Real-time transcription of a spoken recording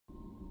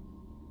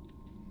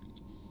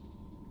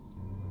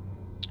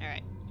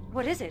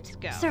What is it? Let's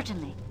go.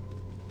 Certainly.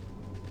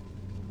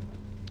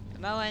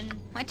 Moen.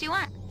 What do you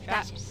want?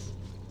 Traps.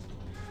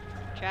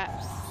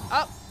 Traps.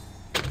 Oh!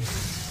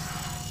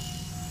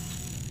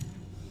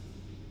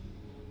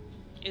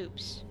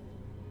 Oops.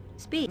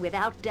 Speed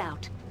without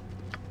doubt.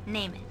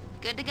 Name it.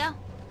 Good to go?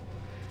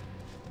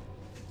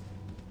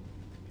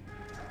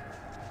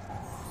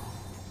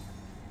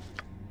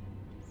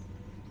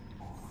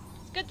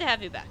 It's good to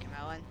have you back,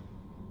 Moen.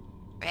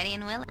 Ready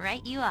and willing?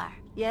 Right you are.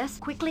 Yes,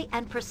 quickly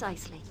and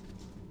precisely.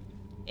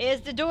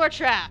 Is the door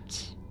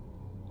trapped?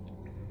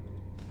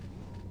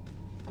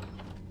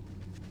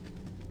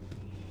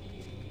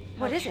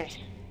 What is it?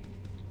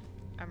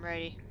 I'm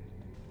ready.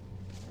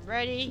 I'm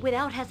ready.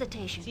 Without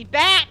hesitation. See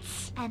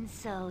bats! And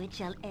so it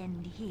shall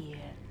end here.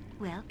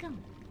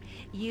 Welcome.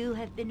 You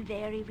have been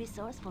very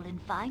resourceful in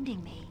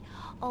finding me,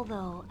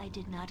 although I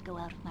did not go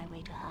out of my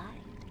way to hide.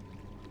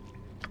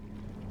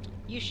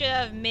 You should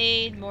have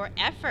made more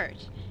effort.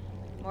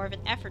 More of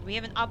an effort. We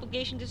have an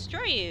obligation to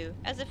destroy you,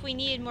 as if we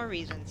needed more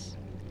reasons.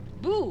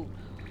 Boo!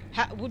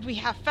 Would we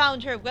have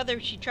found her whether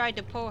she tried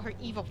to pull her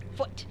evil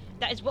foot?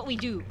 That is what we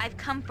do. I've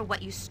come for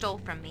what you stole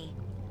from me.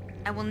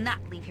 I will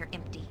not leave here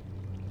empty.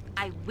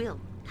 I will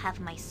have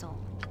my soul.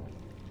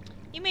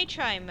 You may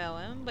try,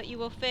 Moen, but you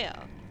will fail.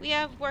 We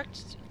have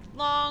worked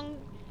long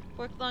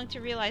to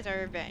realize our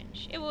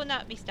revenge. It will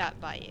not be stopped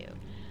by you.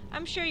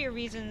 I'm sure your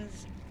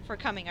reasons for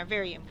coming are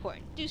very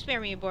important. Do spare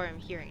me a boredom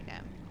hearing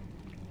them.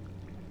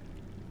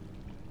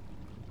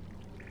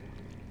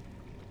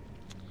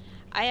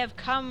 I have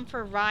come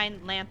for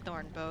Rhine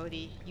Lanthorn,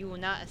 Bodhi. You will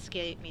not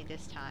escape me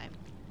this time.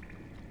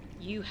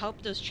 You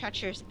helped those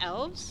treacherous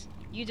elves?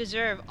 You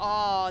deserve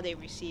all they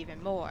receive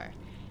and more.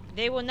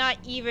 They will not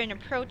even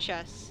approach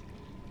us.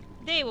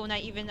 They will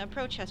not even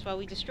approach us while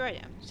we destroy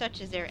them. Such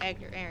is their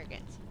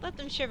arrogance. Let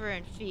them shiver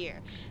in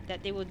fear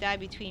that they will die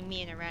between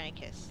me and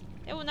Irenicus.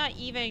 They will not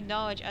even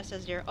acknowledge us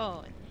as their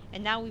own,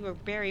 and now we will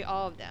bury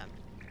all of them.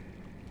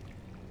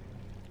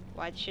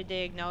 Why should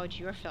they acknowledge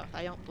your filth?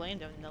 I don't blame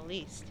them in the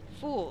least.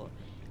 Fool!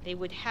 They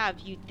would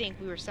have you think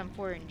we were some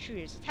foreign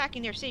intruders,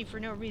 attacking their city for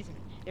no reason.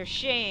 Their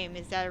shame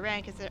is that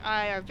Irenicus and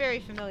I are very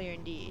familiar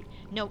indeed.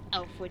 No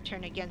elf would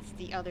turn against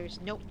the others.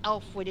 No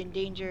elf would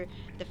endanger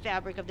the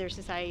fabric of their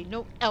society.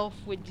 No elf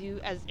would do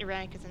as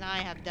Irenicus and I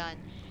have done.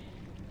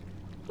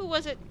 Who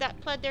was it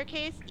that pled their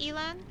case?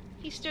 Elan?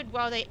 He stood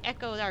while they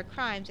echoed our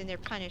crimes and their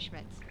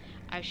punishments.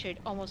 I should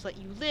almost let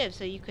you live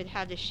so you could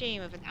have the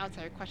shame of an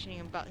outsider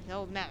questioning about the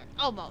whole matter.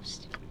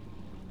 Almost.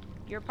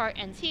 Your part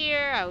ends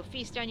here. I will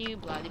feast on you.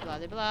 Blah, blah,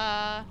 blah,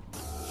 blah.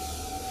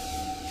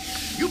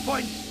 You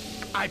point,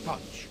 I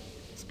punch.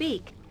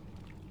 Speak.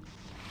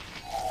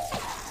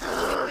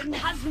 It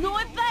has no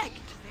effect!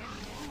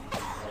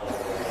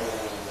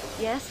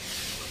 Yes?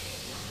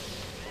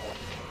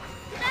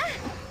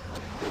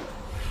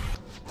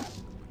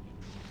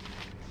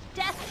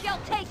 Death shall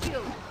take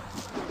you!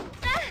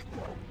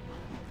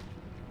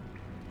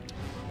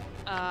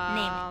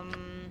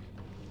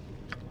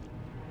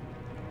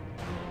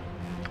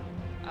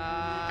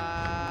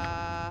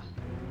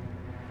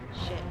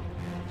 Shit.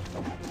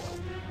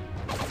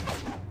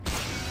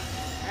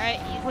 Alright,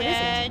 he's What is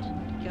dead.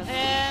 Kill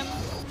him.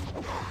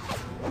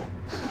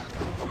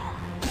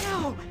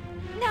 No!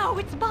 No,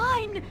 it's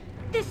mine!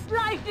 This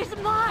life is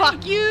mine!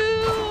 Fuck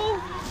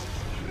you!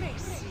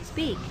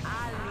 Speak.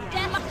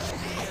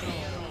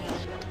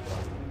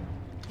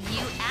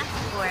 You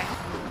asked for it.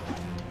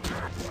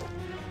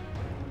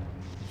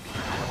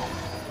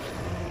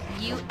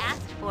 You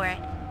asked for it.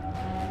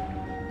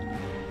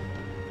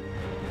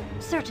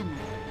 Certainly.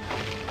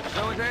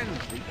 So it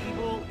ends. The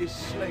evil is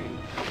slain.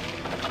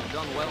 You've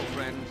done well,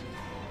 friend.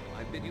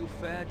 I bid you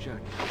fair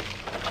journey.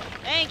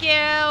 Thank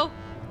you!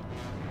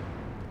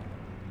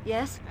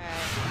 Yes?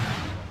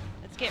 Alright.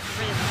 Let's get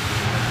rid of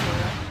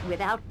this.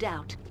 Without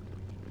doubt.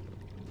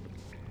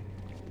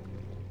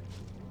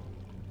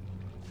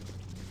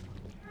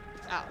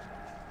 Oh.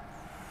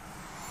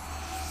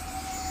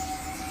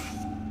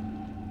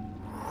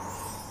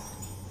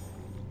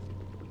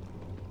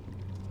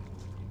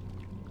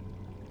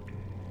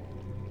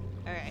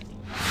 Alright.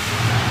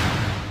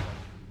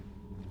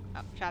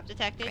 Oh, trap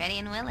detected. Ready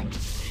and willing.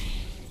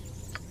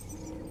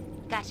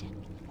 Gotcha.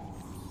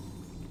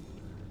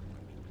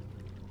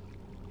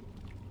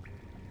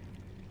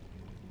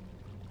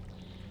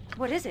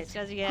 What is it? Just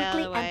gotta get out of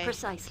Quickly the way. and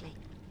precisely.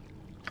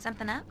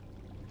 Something up?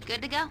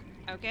 Good to go.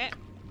 Okay.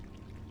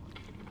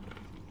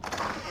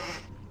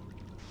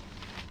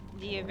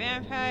 The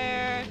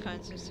vampire,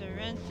 Consul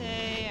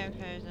Sorrente,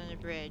 Empires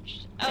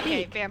Unabridged.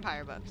 Okay, Speak.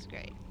 vampire books,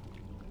 great.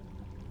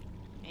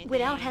 Anything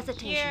Without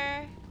hesitation.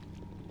 Here?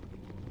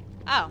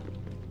 Oh.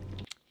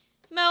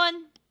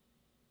 Moen.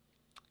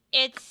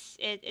 It's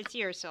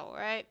your soul,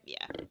 right?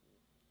 Yeah.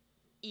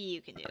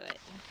 You can do it.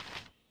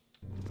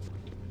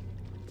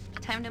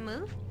 Time to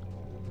move?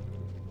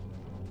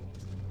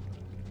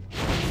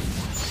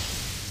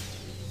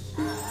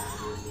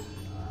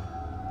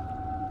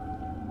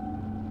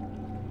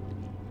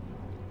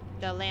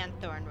 The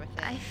lanthorn with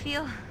it. I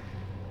feel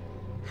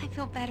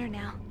better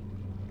now.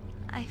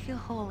 I feel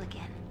whole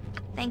again.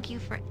 Thank you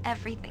for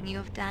everything you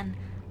have done.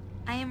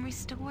 I am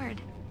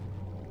restored.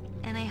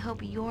 And I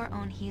hope your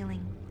own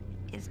healing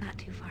is not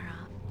too far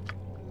off.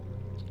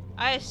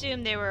 I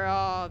assume they were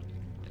all,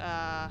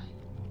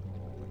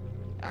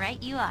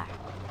 Right you are.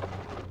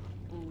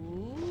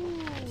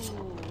 Ooh.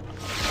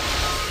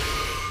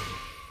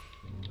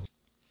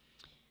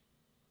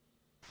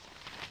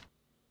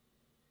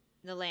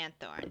 The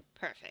lanthorn.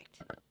 Perfect.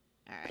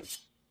 Alright.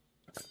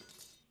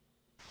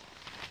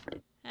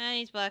 And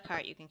he's black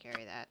heart, you can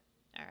carry that.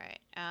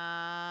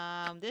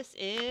 Alright. This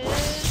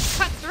is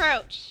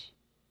cutthroat!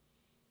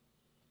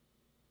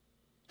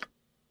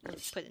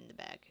 Let's put it in the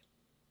bag.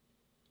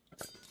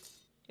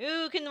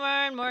 Who can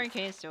learn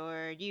Mordenkainen's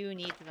sword? You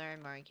need to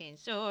learn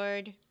Mordenkainen's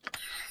sword.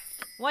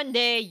 One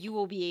day you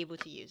will be able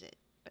to use it.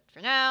 But for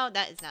now,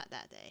 that is not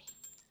that day.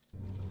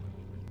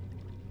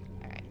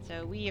 Alright,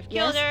 so we have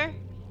killed her.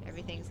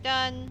 Everything's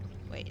done.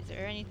 Wait, is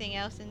there anything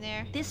else in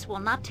there? This will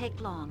not take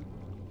long.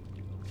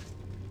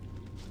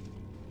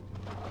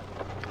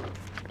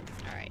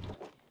 Alright.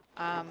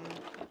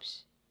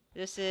 Oops.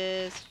 This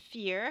is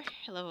Fear,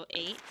 level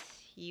 8.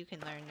 You can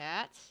learn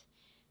that.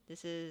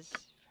 This is...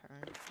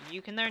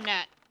 You can learn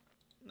that.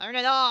 Learn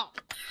it all!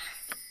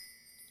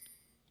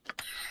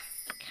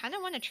 Kinda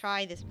wanna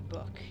try this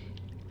book.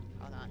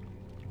 Hold on.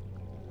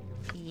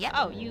 Yep.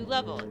 Oh, you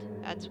leveled.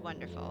 That's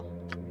wonderful.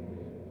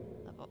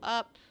 Level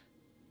up.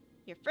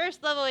 Your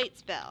first level 8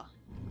 spell.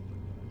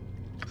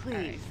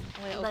 Please,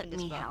 I'm gonna let open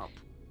this me book. help.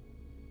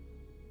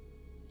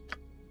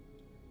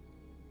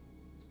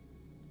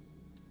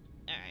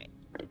 Alright.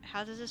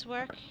 How does this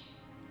work?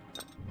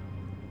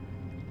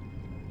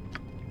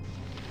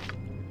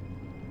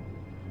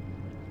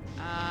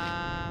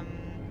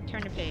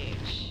 Turn the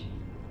page.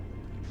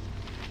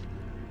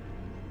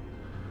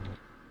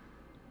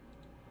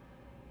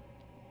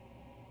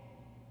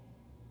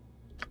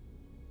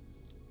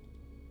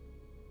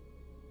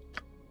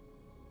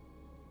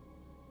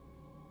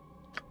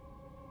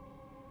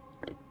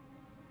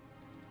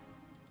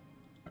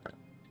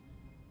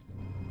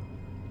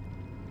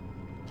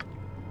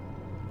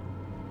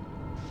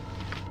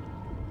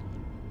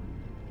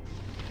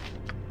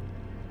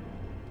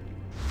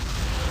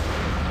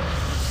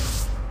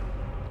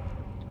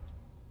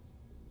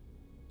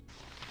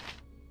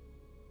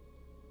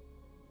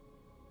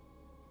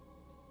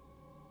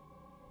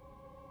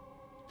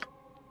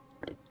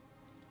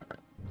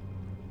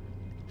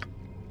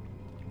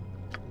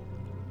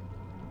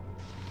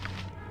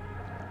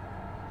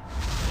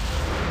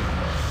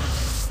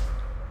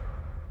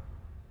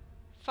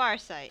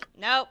 Farsight.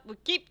 Nope, we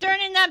keep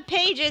turning them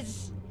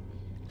pages!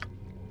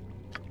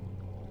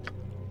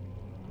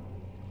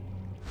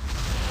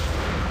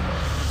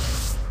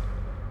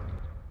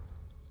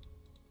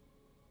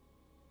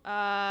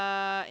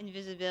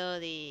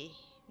 Invisibility.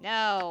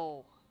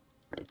 No.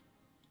 I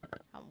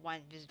don't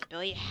want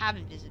invisibility. I have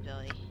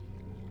invisibility.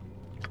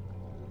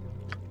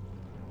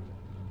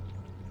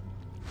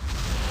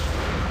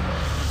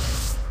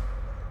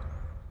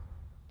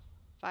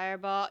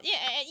 Fireball. Yeah,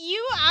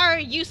 you are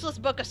a useless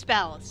book of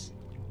spells.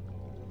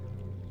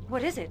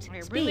 What is it?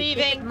 We're Speak,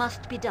 leaving. it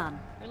must be done.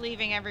 We're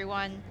leaving,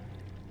 everyone.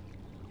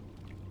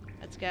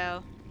 Let's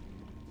go.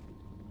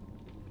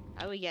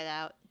 How do we get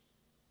out?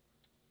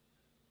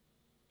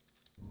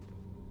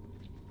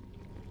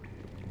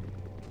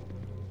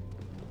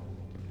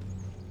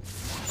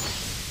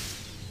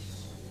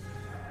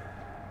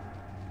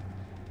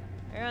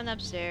 Everyone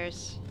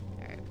upstairs.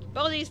 Alright.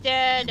 Baldy's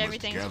dead,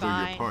 everything's gather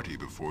fine. your party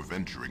before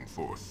venturing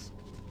forth.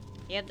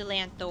 You have the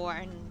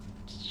lanthorn.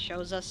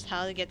 Shows us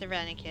how to get the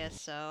Irenicus,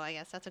 so I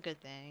guess that's a good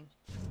thing.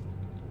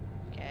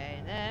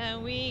 Okay,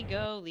 then we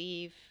go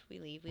leave. We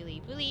leave, we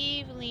leave, we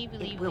leave, we leave, we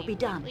leave, It will leave, be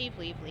done. leave,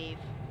 leave, leave.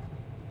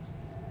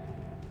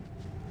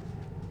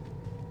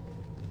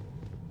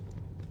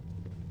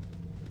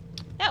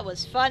 That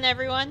was fun,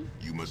 everyone.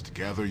 You must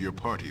gather your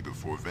party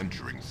before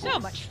venturing forth. So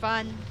much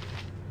fun.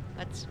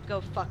 Let's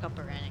go fuck up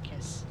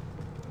Irenicus.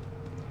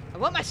 I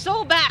want my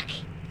soul back!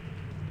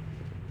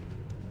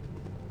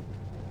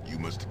 You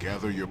must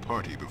gather your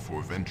party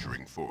before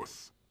venturing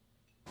forth.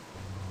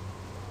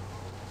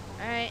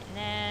 Alright, and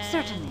then...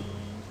 Certainly.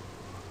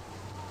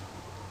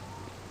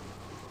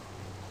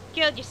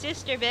 Killed your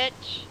sister,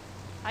 bitch.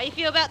 How you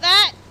feel about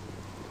that?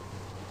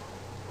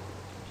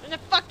 Shouldn't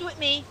have fucked with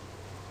me.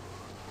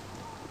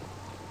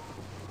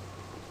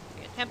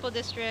 We're gonna Temple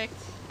District,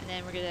 and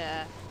then we're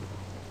gonna,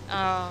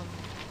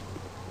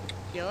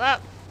 heal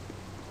up.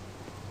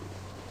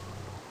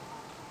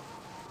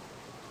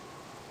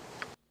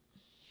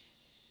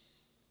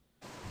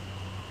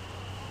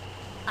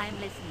 I'm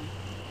listening.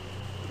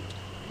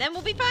 And then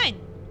we'll be fine.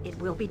 It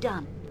will be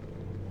done.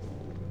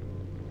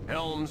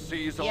 Helm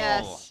sees all.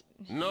 Yes.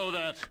 Know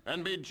that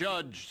and be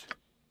judged.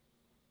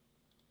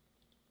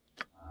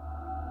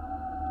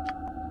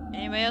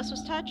 Anybody else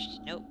was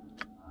touched? Nope.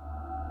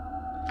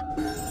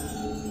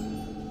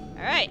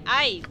 Alright,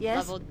 I Yes?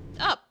 leveled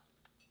up.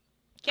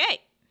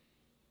 Okay.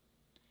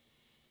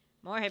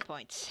 More hit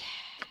points.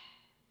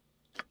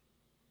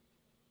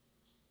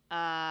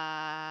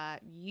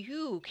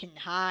 You can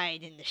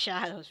hide in the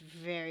shadows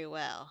very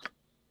well.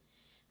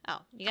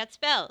 Oh, you got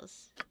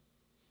spells.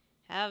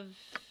 Have,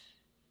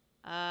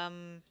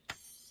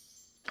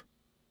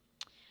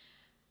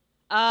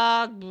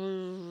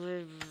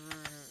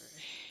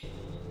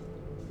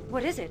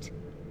 What is it?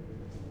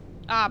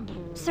 Ah,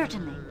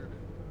 Certainly.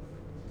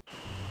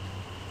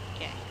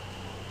 Okay.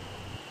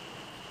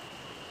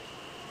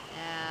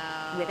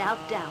 Now,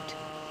 Without doubt.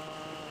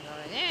 go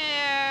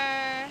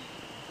there.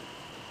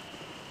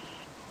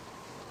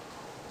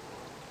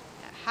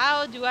 Now,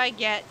 how do I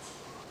get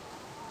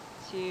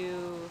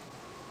to...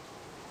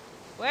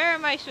 Where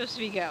am I supposed to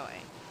be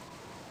going?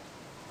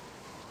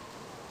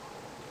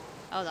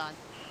 Hold on.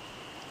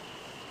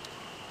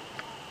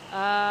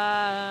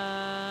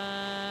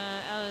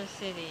 Ellis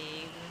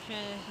City.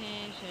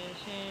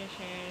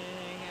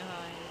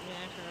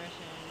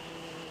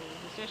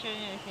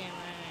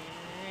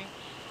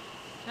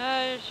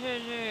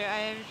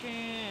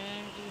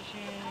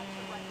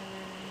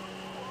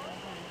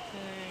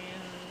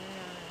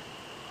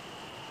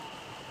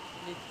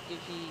 Did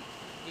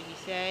he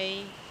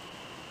say?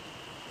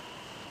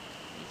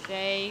 Did he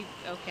say?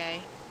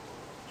 Okay.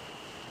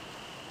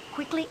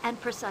 Quickly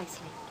and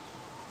precisely.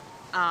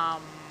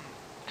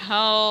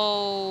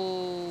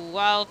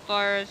 Wild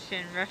forest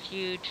and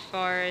refuge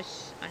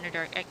forest,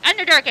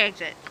 underdark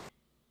exit.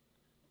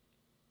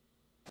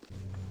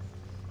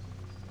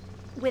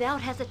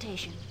 Without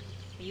hesitation.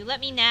 Will you let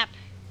me nap?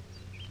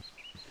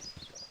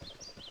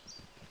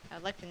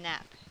 I'd like to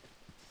nap.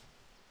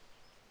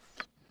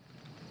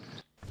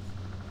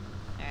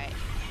 Alright.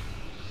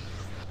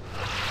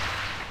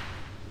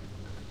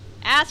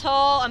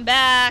 Asshole, I'm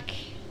back!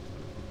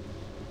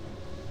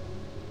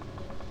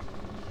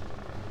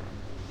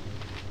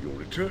 Your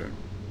return.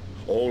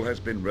 All has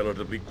been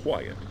relatively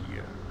quiet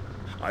here.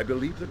 I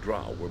believe the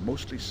Drow were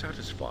mostly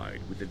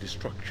satisfied with the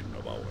destruction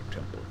of our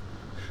temple.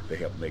 They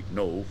have made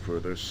no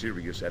further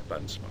serious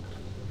advancement.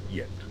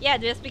 Yet. Yeah,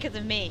 just because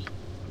of me.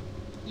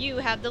 You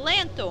have the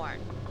Lanthorn.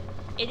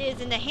 It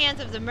is in the hands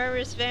of the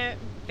murderous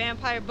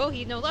vampire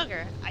Bohi no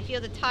longer. I feel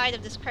the tide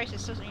of this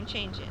crisis certainly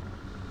changing.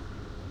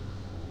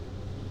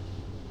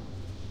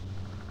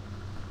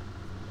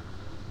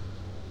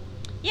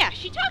 Yeah,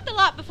 she talked a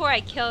lot before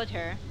I killed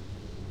her.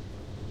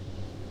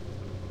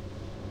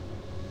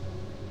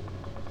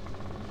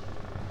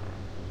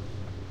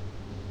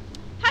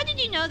 How did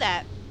you know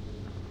that?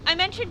 I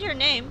mentioned her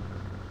name,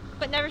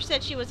 but never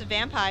said she was a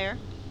vampire.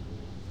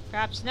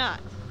 Perhaps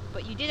not,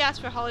 but you did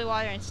ask for holy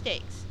water and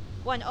stakes.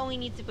 One only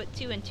needs to put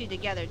 2 and 2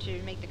 together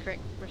to make the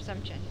correct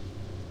assumption.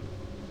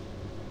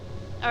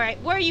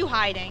 Alright, where are you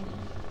hiding?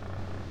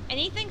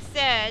 Anything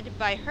said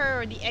by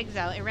her or the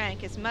exile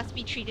Irenicus must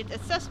be treated as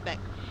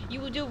suspect.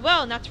 You will do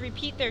well not to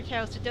repeat their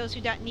tales to those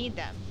who don't need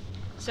them.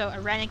 So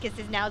Irenicus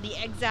is now the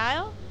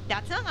exile?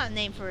 That's not a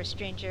name for a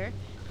stranger.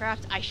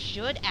 Perhaps I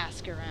should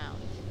ask around.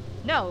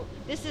 No,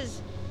 this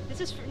is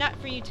not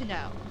for you to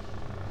know.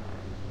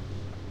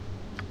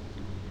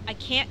 I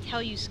can't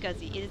tell you,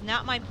 Scuzzy. It is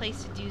not my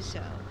place to do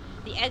so.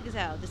 The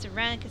exile, this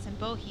Irenicus and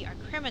Bohi, are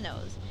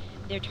criminals.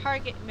 Their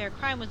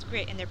crime was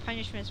great, and their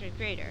punishments were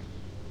greater.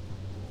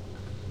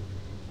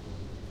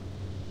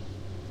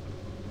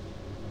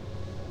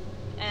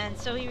 And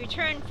so he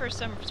returned for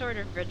some sort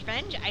of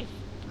revenge. I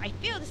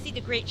fail to see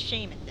the great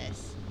shame in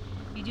this.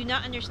 You do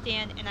not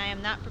understand, and I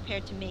am not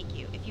prepared to make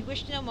you. If you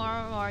wish to know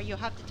more, you'll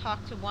have to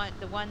talk to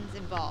the ones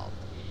involved.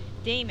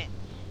 Damon,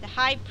 the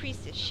High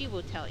Priestess, she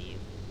will tell you.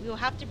 We will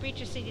have to breach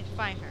your city to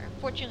find her.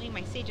 Fortunately,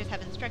 my sages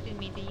have instructed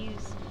me in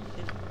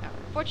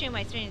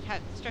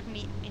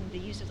the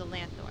use of the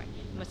Lanthorn.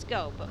 We must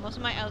go, but most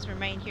of my elves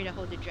remain here to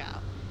hold the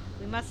drow.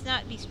 We must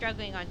not be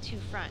struggling on 2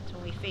 fronts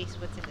when we face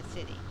what's in the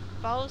city.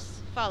 Follow,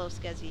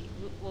 Scuzzy.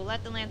 We'll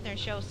let the Lanthorn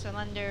show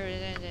surrender.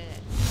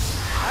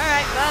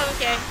 Alright, well,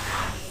 okay.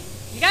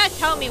 You gotta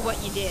tell me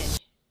what you did.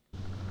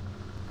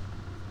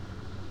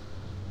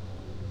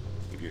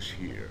 It is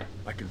here.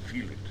 I can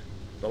feel it.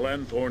 The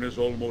Lanthorn is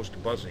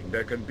almost buzzing.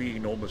 There can be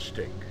no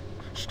mistake.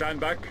 Stand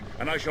back,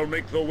 and I shall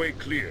make the way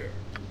clear.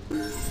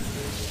 Who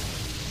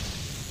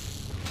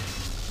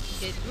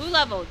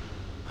leveled?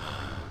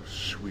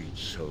 Sweet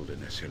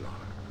Solden Esilar.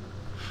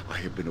 I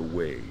have been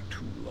away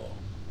too long.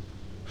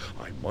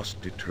 I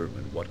must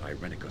determine what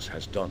Irenicus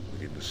has done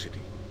within the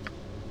city.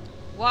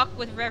 Walk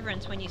with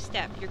reverence when you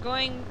step. You're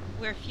going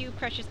where few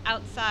precious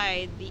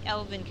outside the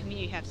elven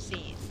community have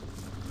seen.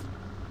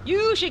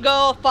 You should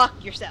go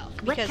fuck yourself,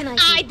 because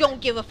I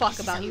don't give a fuck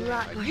about you.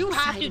 You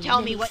have to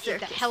tell me what the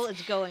hell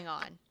is going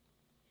on.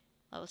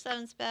 Level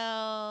 7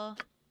 spell.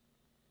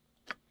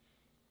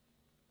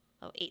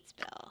 Level 8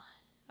 spell.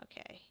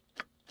 Okay.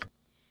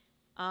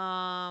 8.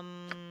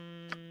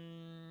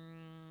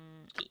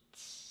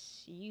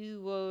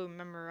 You will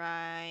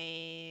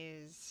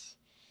memorize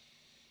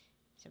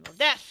Symbol of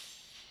Death.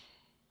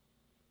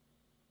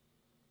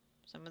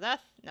 Symbol of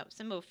Death? No,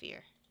 Symbol of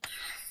Fear.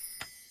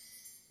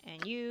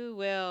 And you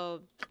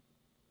will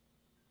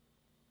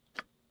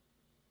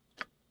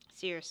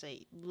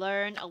seriously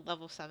learn a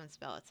level 7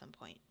 spell at some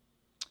point.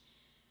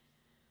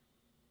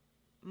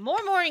 More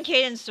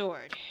Mordenkainen's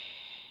sword.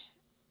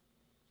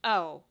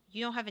 Oh,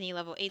 you don't have any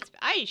level 8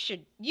 spells.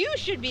 You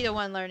should be the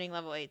one learning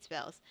level 8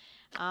 spells.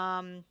 Do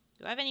I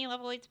have any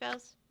level 8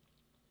 spells?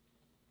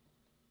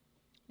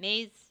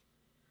 Maze?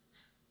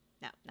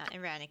 No, not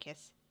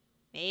Irenicus.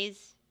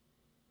 Maze?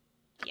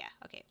 Yeah,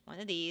 okay. One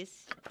of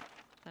these.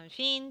 Summon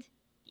Fiend?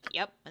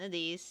 Yep, one of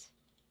these.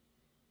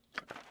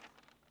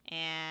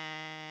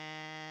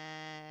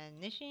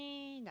 And...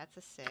 Nishing? That's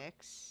a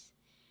 6.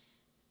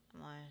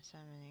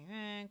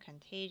 Summoning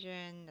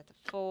Contagion? That's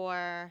a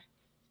 4.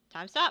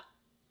 Time stop!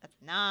 That's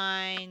a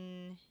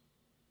 9.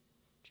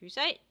 True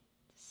Sight?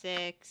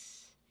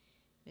 6.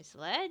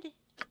 Misled?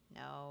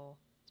 No.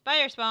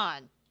 Spider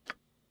Spawn!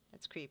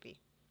 That's creepy.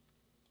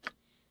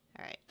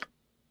 Alright.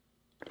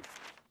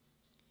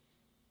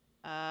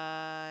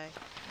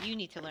 You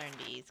need to learn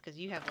these, because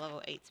you have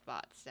level 8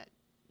 spots that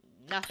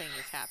nothing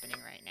is happening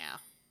right now.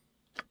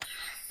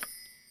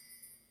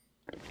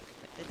 Put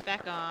this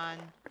back on.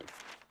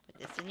 Put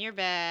this in your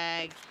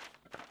bag.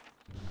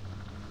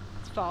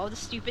 Let's follow the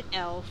stupid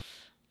elf.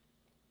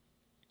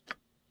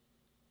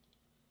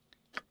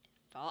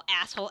 Follow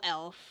asshole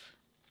elf.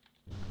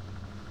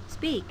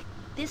 Speak.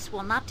 This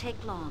will not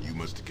take long. You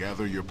must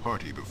gather your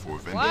party before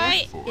venturing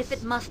Why? forth. If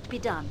it must be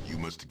done. You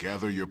must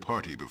gather your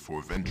party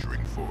before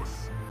venturing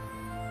forth.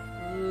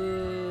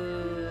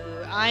 Ooh,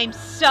 I'm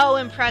so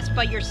impressed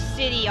by your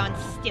city on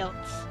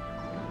stilts.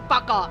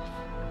 Fuck off.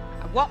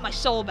 I want my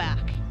soul back.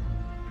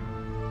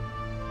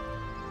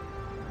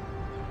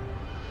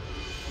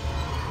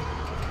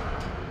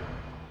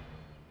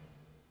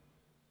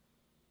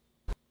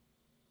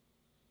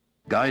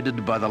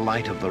 Guided by the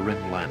light of the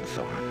rim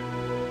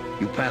lanthorn,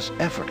 you pass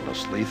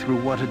effortlessly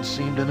through what had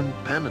seemed an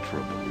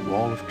impenetrable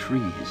wall of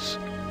trees.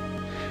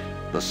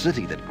 The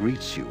city that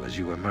greets you as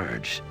you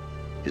emerge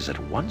is at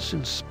once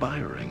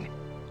inspiring,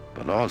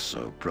 but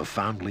also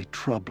profoundly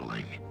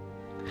troubling.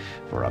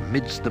 For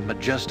amidst the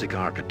majestic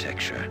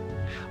architecture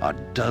are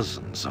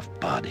dozens of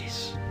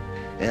bodies,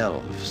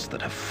 elves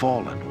that have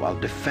fallen while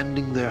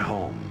defending their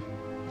home.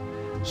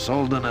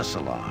 Soldan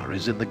Esalar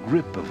is in the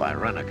grip of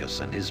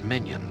Irenicus and his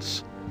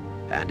minions,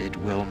 and it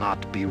will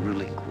not be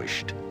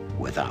relinquished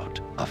without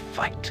a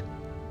fight.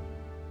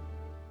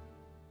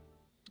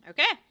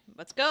 Okay,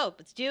 let's go.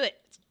 Let's do it.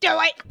 Let's do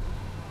it!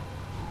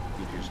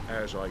 It is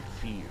as I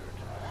feared.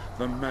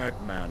 The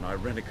madman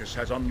Irenicus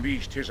has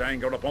unleashed his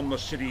anger upon the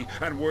city,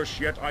 and worse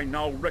yet, I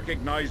now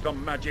recognize the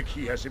magic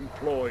he has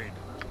employed.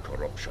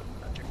 Corruption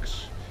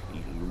magics,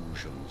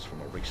 illusions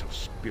from a race of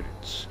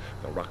spirits,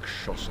 the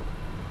Rakshasa.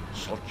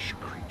 Such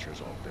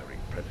creatures are very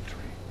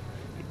predatory.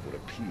 It would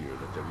appear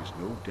that there is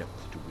no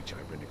depth to which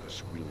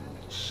Irenicus will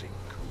not sink.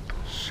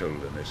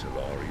 Soldan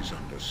Esalar is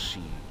under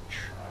siege.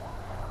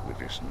 With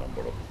this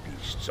number of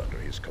beasts under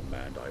his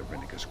command,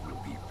 Irenicus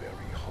will be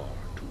very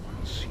hard to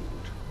unseat.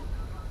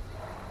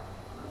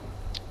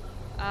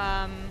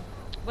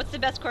 What's the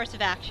best course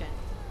of action?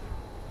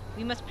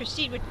 We must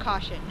proceed with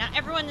caution. Not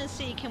everyone in the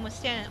city can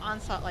withstand an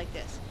onslaught like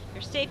this.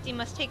 Your safety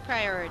must take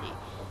priority.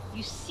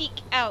 You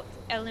seek out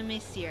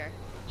Elimissir.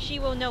 She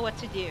will know what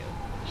to do.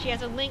 She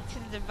has a link to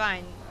the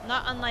divine,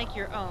 not unlike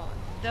your own,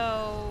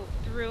 though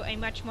through a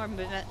much more...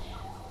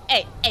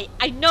 Hey,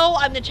 I know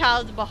I'm the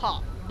child of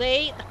Baha.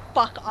 Lay the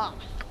fuck off.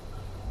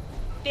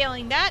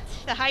 Failing that,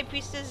 the High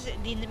Priestess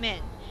the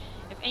men.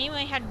 If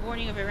anyone had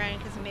warning of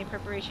Irenicus and made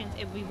preparations,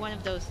 it would be one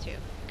of those two.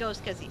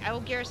 Ghost Cuzzy, I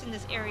will garrison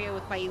this area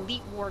with my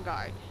elite war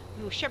guard.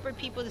 We will shepherd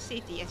people to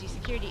safety as you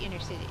secure the inner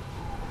city.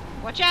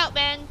 Watch out,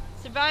 man!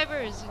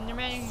 Survivors and the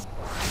men.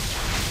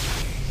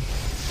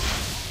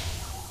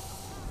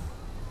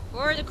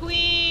 For the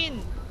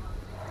queen!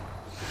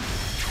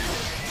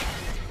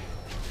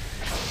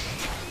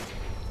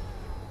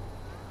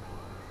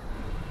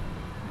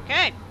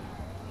 Okay.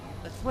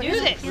 Let's do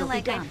Doesn't this! feel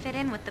like I done. fit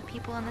in with the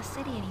people in the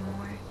city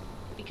anymore.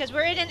 Because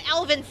we're in an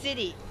elven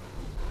city.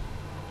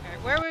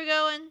 Alright, where are we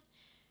going?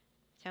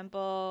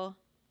 Temple,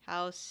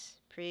 house,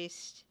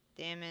 priest,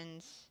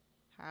 demons,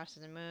 house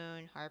of the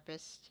moon,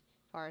 harpist,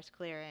 forest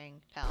clearing,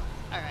 palace.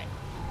 Alright.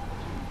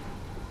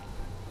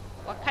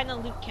 What kind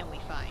of loot can we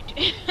find?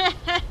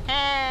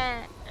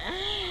 Ah,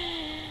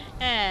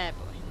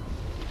 boy.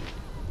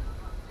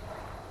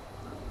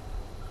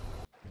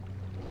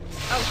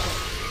 Oh, shit.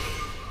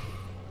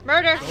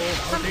 Murder!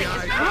 Something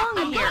is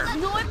wrong here. Has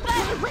no effect.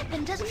 My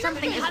weapon doesn't.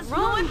 Something is has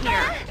wrong no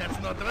here. effect. That's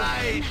not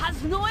right.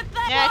 Has no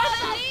effect.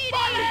 Next.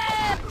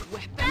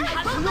 Weapon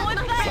has no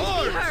effect.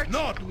 Words,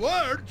 not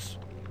words.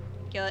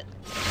 Kill it.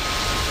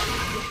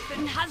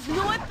 Weapon has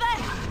no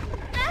effect.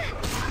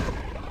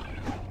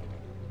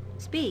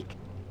 Speak.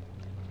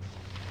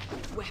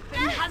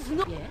 Weapon has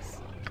no. Yes.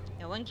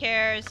 No one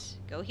cares.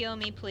 Go heal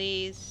me,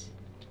 please.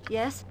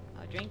 Yes.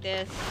 I'll drink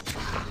this.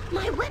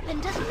 My weapon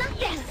does nothing.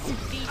 Yes.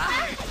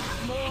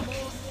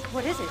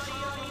 What is it?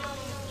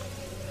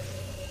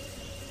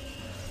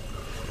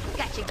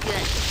 Gotcha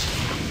good.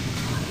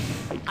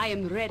 I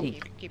am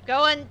ready. Keep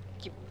going.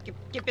 Keep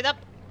it up.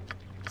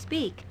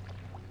 Speak.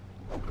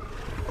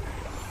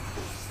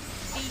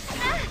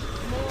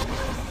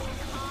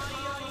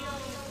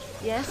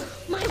 Yes.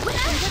 My weapon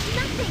does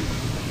nothing.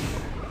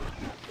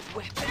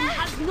 Weapon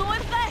has no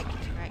effect.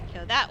 Alright,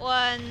 kill that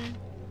one.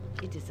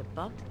 It is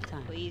about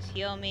time. Please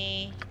heal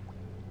me.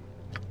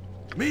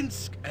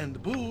 Minsk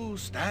and Boo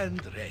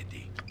stand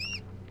ready.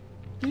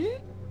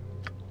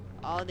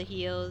 All the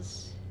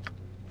heals.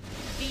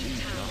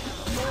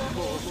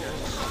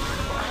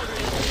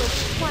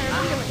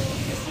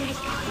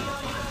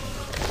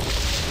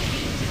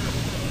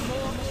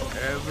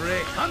 Every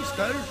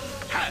hamster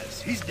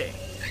has his day.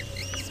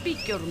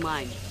 Speak your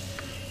mind.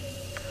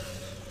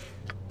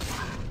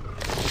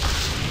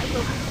 I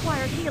will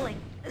require healing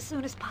as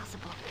soon as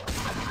possible.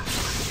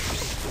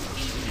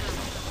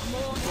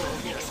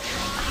 Next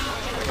time.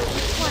 I will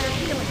require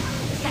healing.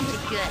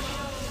 Sounded good.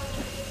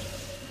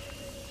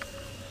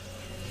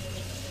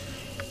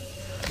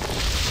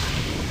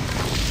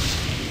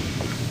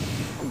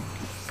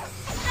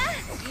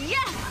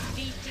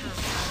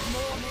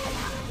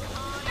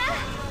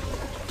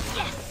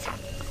 Yes!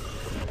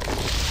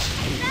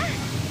 Yes!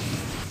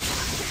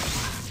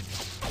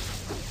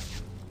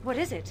 What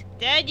is it?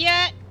 Dead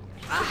yet?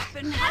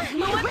 Weapon has no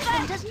My weapon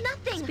effect. does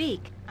nothing.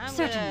 Speak. I'm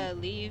Certainly. gonna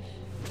leave.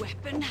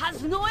 Weapon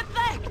has no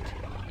effect.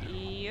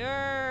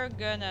 You're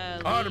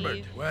gonna Arbor,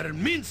 leave. where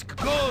Minsk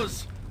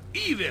goes,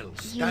 evil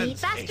You need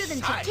stands faster than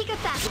to aside. take a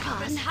fast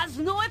Weapon pass. has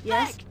no effect.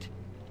 Yes?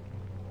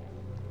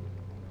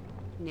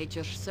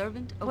 Nature's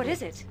servant. What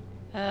is awaits. it?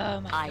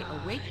 Oh my I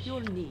god. await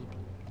your need.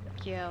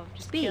 Kill.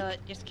 Just Speak. kill it.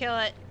 Just kill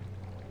it.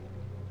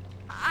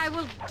 I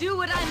will do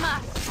what I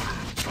must.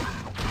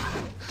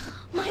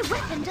 My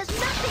weapon does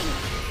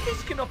nothing.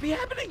 This cannot be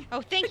happening.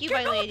 Oh, thank you,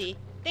 my lady.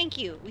 Thank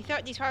you. We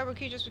thought these horrible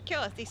creatures would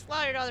kill us. They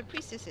slaughtered all the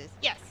priestesses.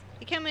 Yes,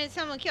 they came in and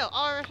someone killed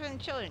all our friendly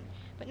children.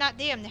 But not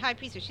them, the high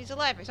priestess. She's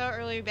alive. I saw her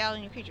earlier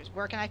battling the creatures.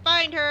 Where can I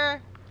find her?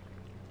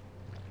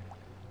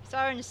 I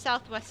saw her in the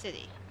southwest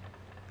city.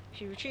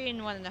 She retreated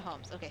in one of the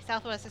homes. Okay,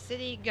 southwest of the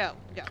city. Go,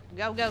 go,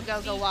 go, go,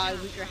 go, go while I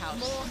loot your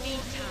house.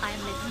 I am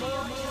listening.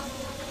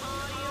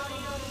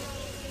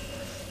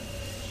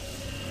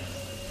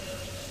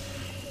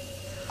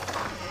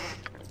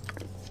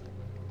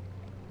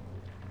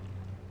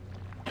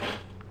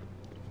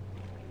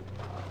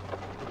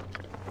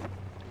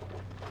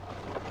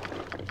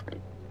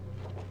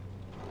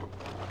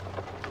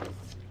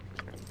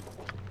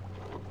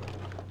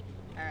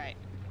 Alright.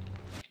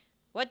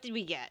 What did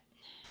we get?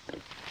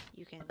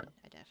 You can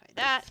identify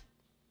that,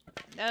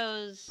 and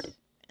those,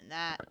 and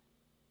that,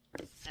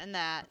 and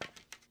that.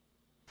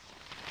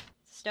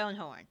 Stone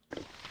horn.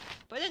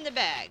 Put in the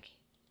bag.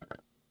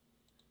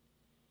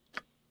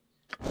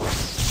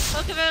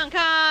 Cloak of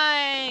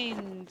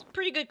Unkind!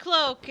 Pretty good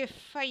cloak if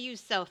I use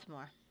stealth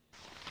more.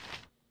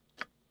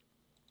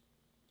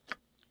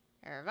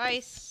 Air of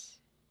Ice.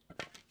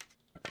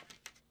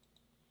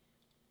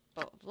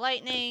 Bolt of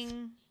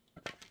Lightning.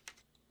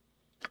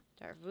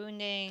 Dark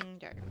Wounding.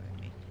 Dark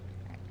Wounding.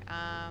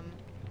 Alright,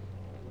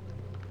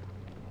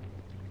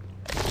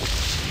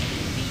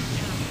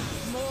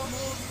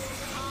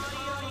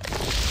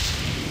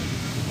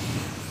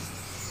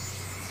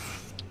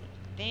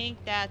 I think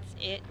that's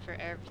it for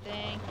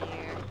everything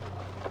here.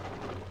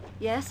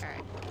 Yes,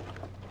 Alright,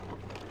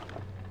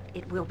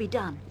 it will be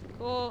done.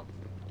 cool.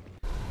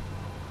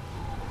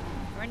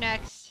 We're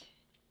next.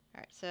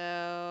 Alright,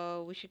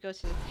 so we should go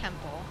to the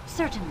temple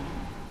Certainly.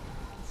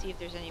 and see if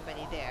there's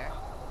anybody there.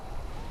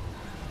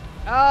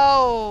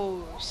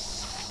 Oh,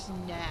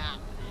 snap.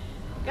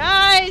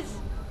 Guys!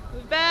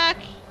 We're back!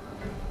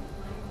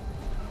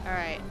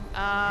 Alright,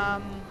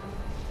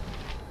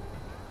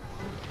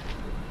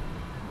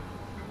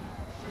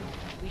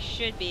 we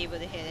should be able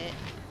to hit it.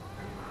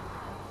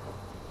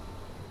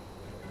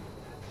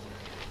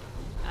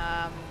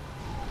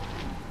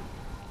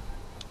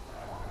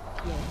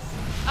 Yes.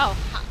 Oh,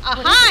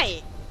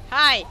 hi!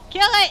 Hi!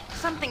 Kill it!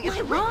 Something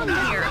is wrong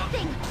here.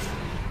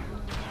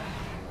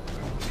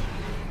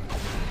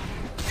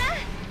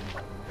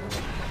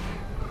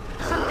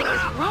 Something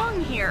is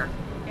wrong here.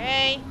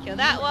 Okay, kill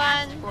that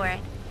one. For it.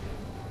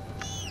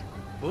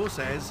 Boo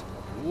says,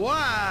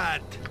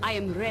 what? I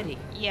am ready.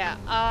 Yeah,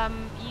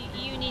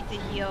 you need to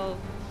heal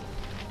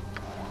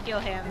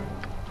him.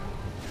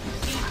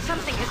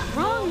 Something is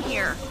wrong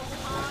here.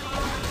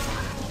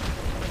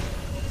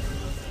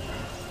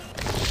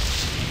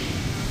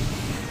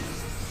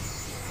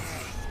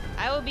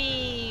 I will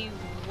be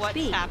what's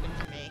Speed. happened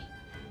to me.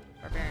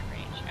 Barbarian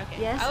range.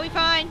 Okay. Yes? I'll be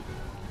fine.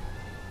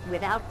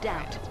 Without Alright,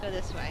 doubt. let's go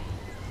this way.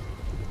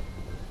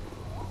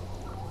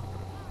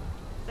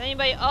 Is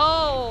anybody?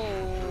 Oh!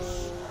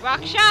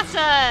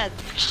 Rakshasa!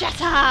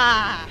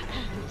 Rakshasa!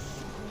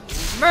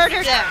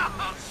 Murder them!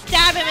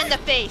 Stab him in the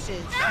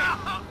faces!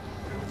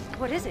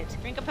 What is it?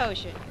 Drink a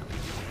potion.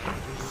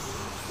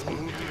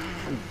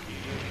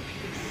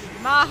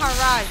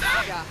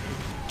 Maharaja!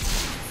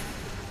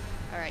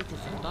 Alright,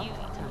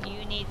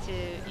 you need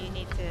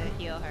to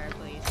heal her,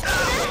 please.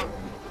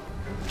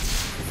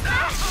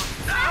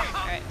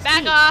 Alright, back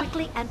Speak off!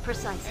 quickly and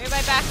precisely.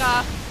 Everybody back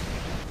off.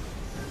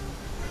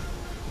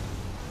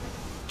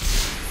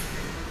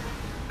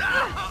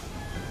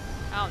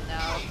 Oh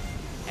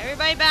no.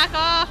 Everybody back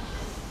off!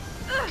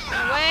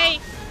 Away!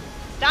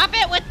 Stop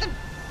it with the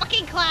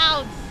fucking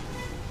clouds!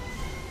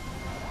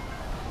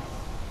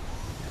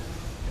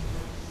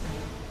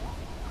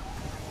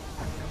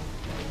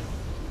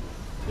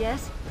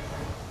 Yes?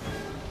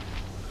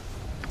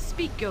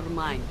 Speak your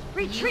mind.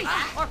 Retreat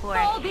or for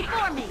fall it.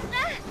 before me.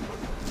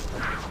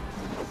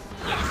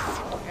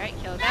 Alright,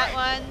 kill that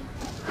one.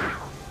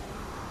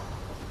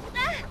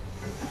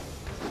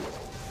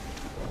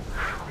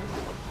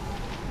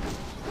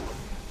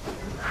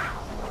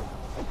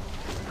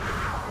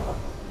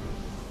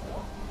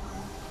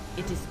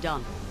 It is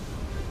done.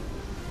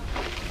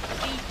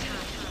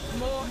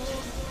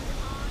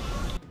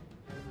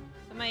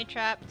 Somebody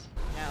trapped?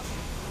 No.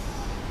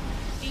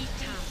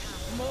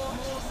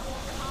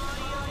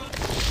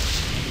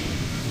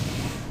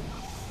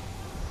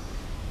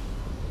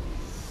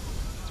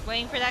 Just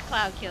waiting for that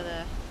cloud kill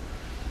to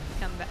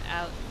come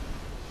out.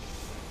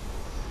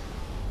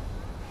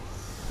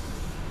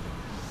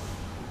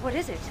 What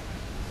is it?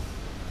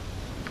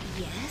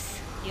 Yes?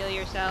 Heal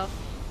yourself.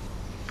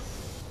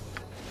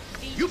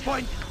 You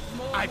point,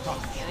 I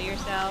point. Heal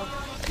yourself.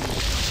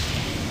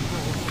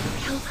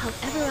 Help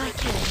however I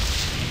can.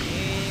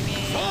 Heal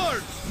me.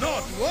 Swords,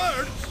 not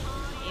words.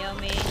 Heal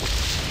me.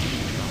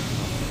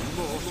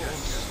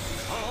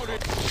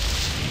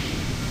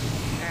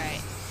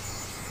 Alright.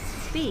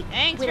 Speak.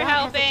 Thanks for without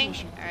helping.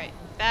 hesitation. Alright,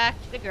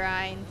 back to the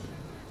grind.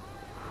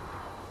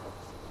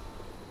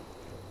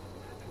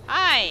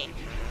 Hi!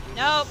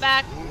 No,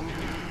 back.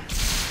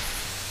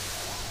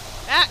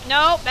 Back,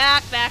 no,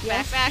 back,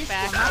 Yes, back.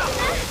 this one.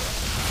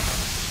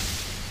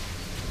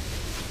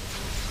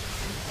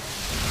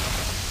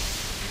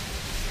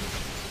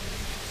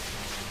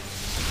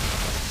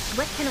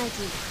 What can I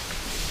do?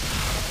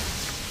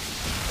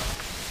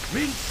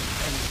 Mince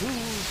and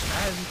fools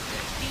and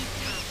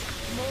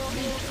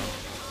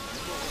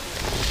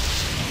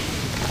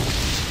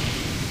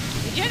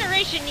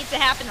Regeneration needs to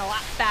happen a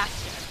lot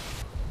faster.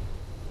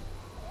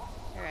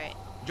 Alright.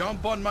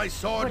 jump on my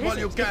sword What is while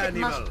you it? If can, it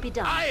must evil. be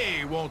done.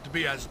 I won't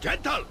be as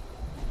gentle.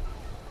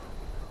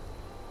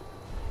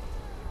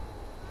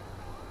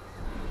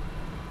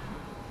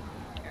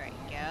 Alright,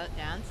 go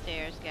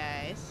downstairs,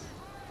 guys.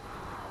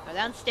 Go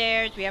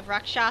downstairs, we have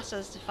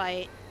Rakshasas to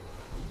fight.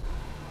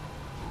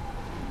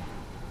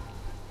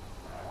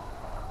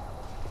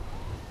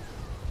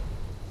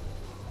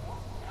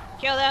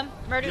 Kill them,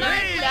 murder them,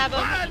 Great stab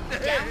them. man.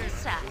 Down the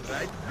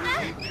side.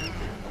 Right.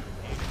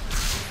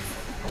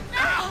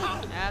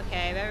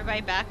 Okay,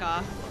 everybody back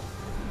off.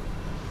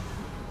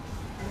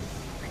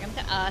 Bring them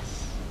to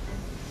us.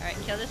 Alright,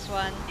 kill this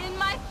one. In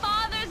my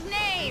father's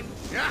name!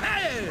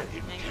 Hey!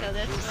 And then kill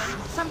this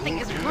one. Something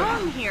is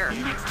wrong here.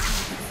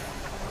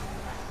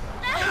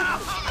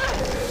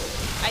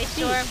 Ice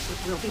Storm,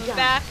 It will be move done.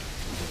 back.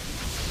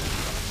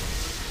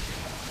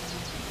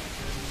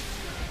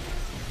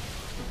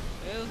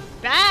 Move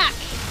back!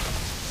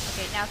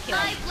 Okay, now kill.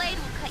 My blade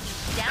will cut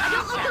you down. I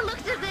don't like the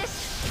looks of this.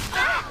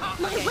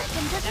 My Okay,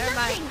 weapon does never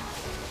mind. nothing.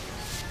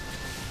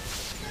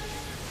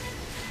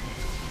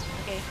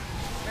 Okay,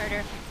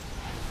 murder.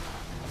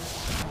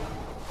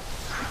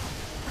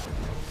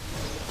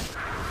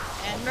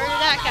 And murder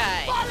that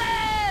guy.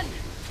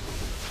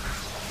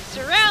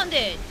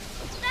 Surrounded.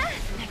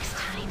 Next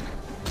time.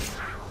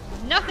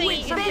 Nothing you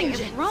can Something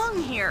do. is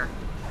wrong here.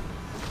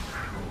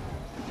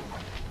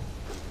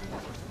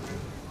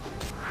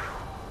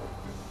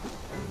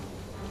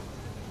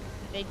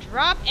 They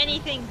drop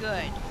anything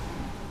good.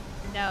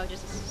 No,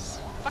 just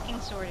fucking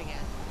sword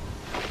again.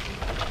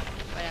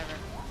 Whatever.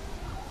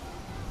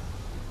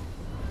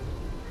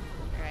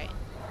 Alright.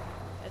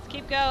 Let's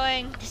keep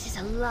going. This is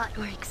a lot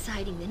more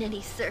exciting than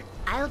any sir.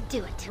 I'll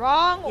do it.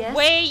 Wrong Yes,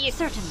 way, you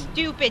certainly.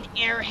 stupid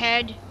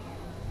airhead.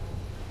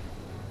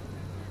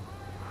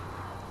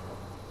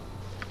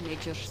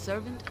 Nature's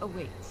servant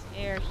awaits.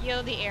 Here,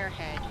 heal the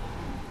airhead.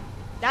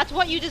 That's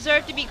what you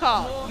deserve to be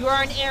called. You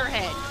are an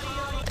airhead.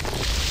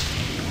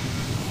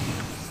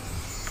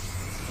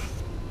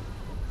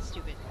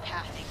 Stupid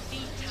pathing.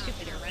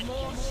 Stupid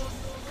Irenicus.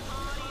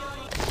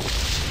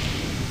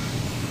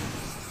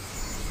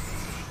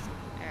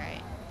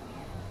 Alright.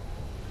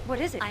 What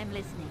is it? I'm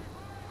listening.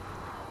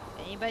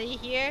 Anybody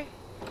here?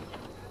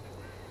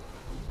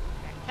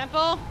 Alright,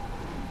 temple.